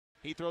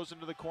He throws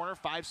into the corner,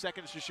 5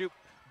 seconds to shoot.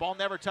 Ball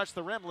never touched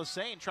the rim.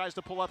 Lassane tries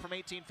to pull up from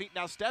 18 feet.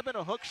 Now Steadman,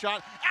 a hook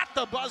shot at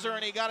the buzzer,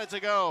 and he got it to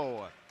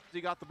go.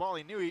 He got the ball.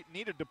 He knew he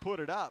needed to put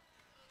it up.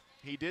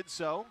 He did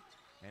so,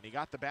 and he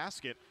got the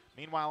basket.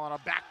 Meanwhile, on a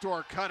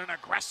backdoor cut, an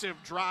aggressive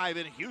drive,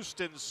 and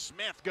Houston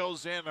Smith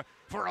goes in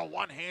for a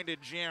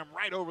one-handed jam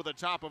right over the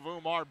top of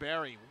Oumar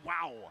Barry.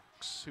 Wow.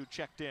 Who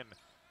checked in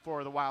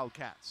for the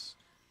Wildcats.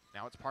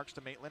 Now it's Parks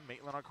to Maitland.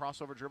 Maitland on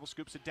crossover dribble,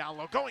 scoops it down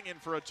low. Going in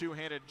for a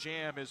two-handed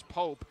jam is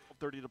Pope.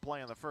 30 to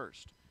play in the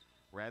first.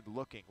 Red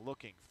looking,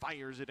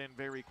 fires it in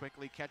very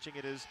quickly. Catching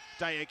it is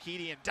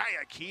Diakite, and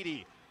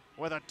Diakite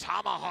with a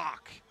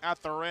tomahawk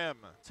at the rim.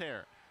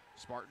 Tear.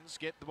 Spartans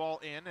get the ball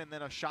in, and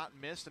then a shot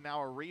missed, and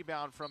now a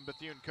rebound from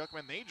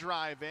Bethune-Cookman. They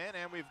drive in,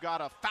 and we've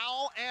got a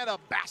foul and a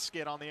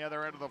basket on the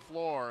other end of the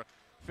floor.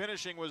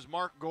 Finishing was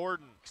Mark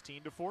Gordon.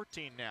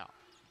 16-14 now.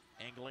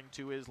 Angling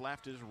to his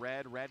left is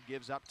Red. Red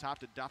gives up top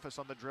to Duffus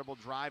on the dribble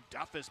drive.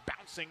 Duffus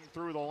bouncing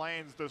through the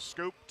lanes. The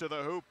scoop to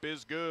the hoop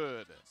is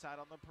good. Side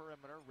on the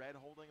perimeter. Red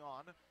holding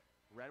on.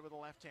 Red with the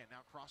left hand.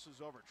 Now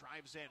crosses over.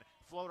 Drives in.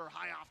 Floater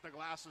high off the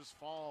glasses.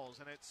 Falls.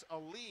 And it's a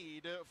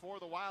lead for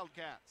the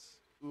Wildcats.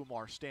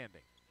 Oumar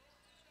standing.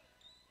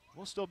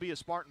 Will still be a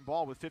Spartan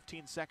ball with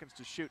 15 seconds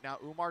to shoot. Now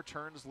Oumar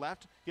turns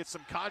left. Gets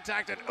some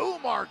contact. And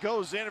Oumar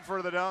goes in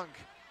for the dunk.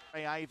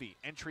 Ivy.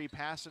 Entry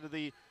pass into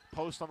the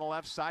post on the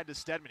left side to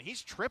Steadman.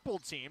 He's triple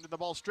teamed, and the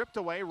ball stripped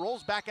away,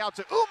 rolls back out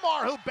to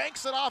Oumar, who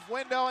banks it off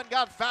window and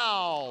got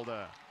fouled.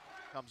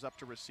 Comes up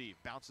to receive,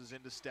 bounces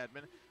into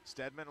Steadman.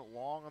 Steadman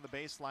long on the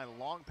baseline,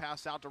 long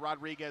pass out to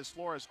Rodriguez.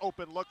 Flores,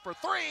 open look for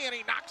three, and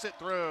he knocks it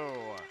through.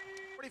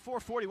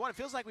 44-41, it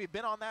feels like we've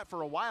been on that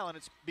for a while, and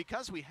it's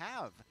because we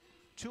have.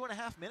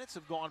 2.5 minutes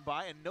have gone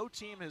by, and no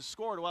team has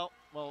scored. Well,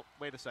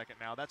 wait a second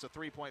now. That's a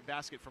three-point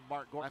basket from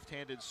Mark Gordon.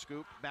 Left-handed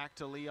scoop back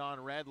to Leon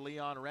Red.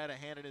 Leon Red, a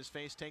hand in his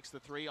face, takes the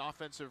three.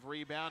 Offensive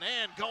rebound,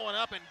 and going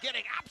up and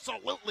getting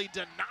absolutely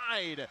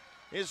denied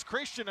is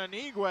Christian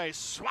Anigwe.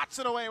 Swats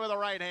it away with a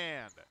right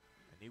hand.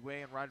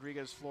 Anigwe and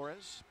Rodriguez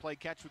Flores play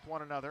catch with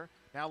one another.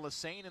 Now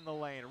Lassane in the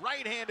lane.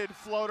 Right-handed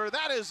floater.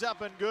 That is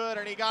up and good,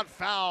 and he got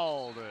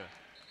fouled.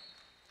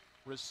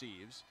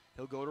 Receives.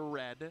 He'll go to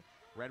Red.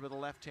 Red with a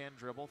left-hand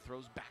dribble,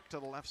 throws back to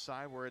the left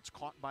side where it's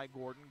caught by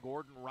Gordon.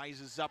 Gordon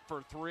rises up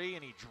for three,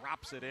 and he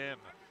drops it in.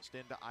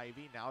 Sten to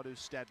Ivy, now to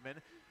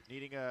Steadman.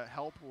 Needing a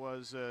help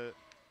was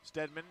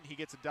Steadman. He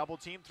gets a double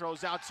team,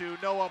 throws out to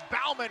Noah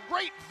Bauman.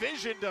 Great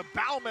vision to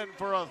Bauman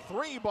for a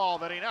three ball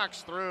that he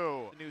knocks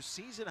through. A new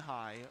season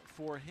high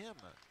for him.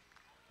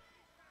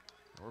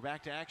 We're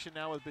back to action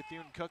now with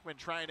Bethune-Cookman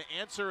trying to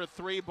answer a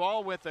three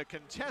ball with a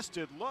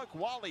contested look.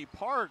 Wally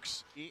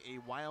Parks, a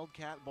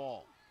Wildcat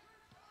ball.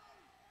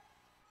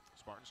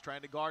 Spartans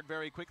trying to guard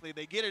very quickly.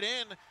 They get it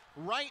in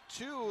right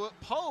to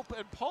Pope,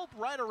 and Pope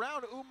right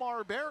around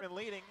Oumar Barry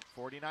leading.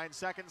 49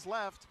 seconds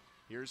left.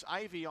 Here's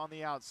Ivy on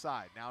the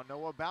outside. Now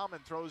Noah Bauman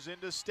throws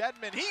into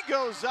Steadman. He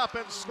goes up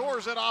and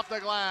scores it off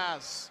the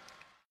glass.